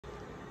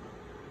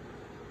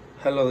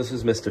Hello, this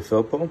is Mr.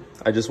 Filpo.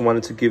 I just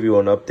wanted to give you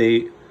an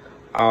update.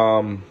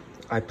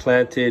 I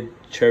planted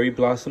cherry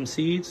blossom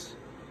seeds,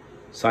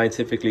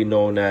 scientifically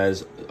known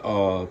as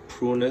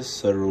Prunus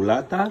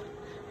serrulata,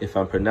 if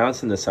I'm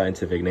pronouncing the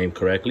scientific name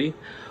correctly.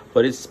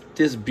 But it's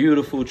this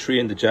beautiful tree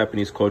in the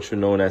Japanese culture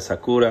known as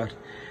sakura.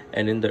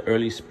 And in the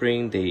early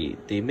spring,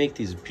 they make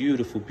these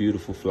beautiful,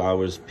 beautiful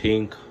flowers,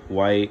 pink,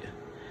 white.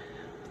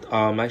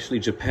 Actually,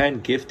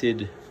 Japan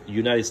gifted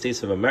United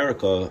States of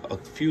America a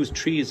few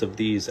trees of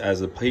these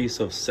as a piece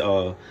of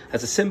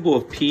as a symbol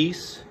of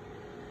peace,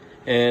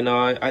 and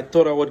I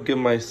thought I would give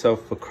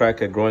myself a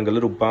crack at growing a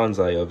little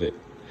bonsai of it.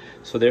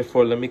 So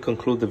therefore, let me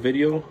conclude the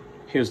video.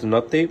 Here's an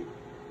update.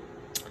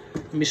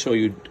 Let me show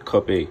you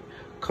cup A.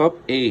 Cup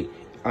A,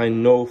 I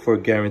know for a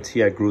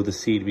guarantee I grew the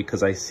seed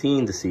because I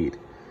seen the seed.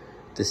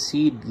 The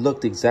seed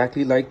looked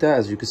exactly like that,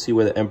 as you can see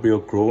where the embryo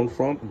grew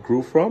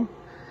from.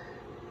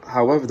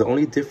 However, the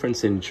only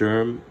difference in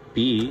Germ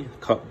B,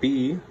 cup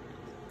B,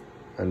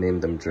 I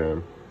named them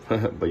Germ,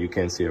 but you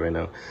can't see it right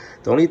now.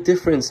 The only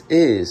difference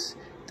is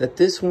that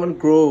this one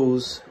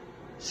grows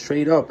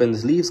straight up and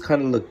the leaves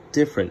kind of look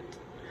different.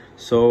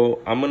 So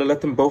I'm going to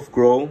let them both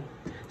grow,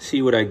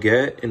 see what I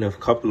get in a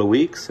couple of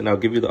weeks, and I'll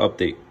give you the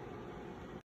update.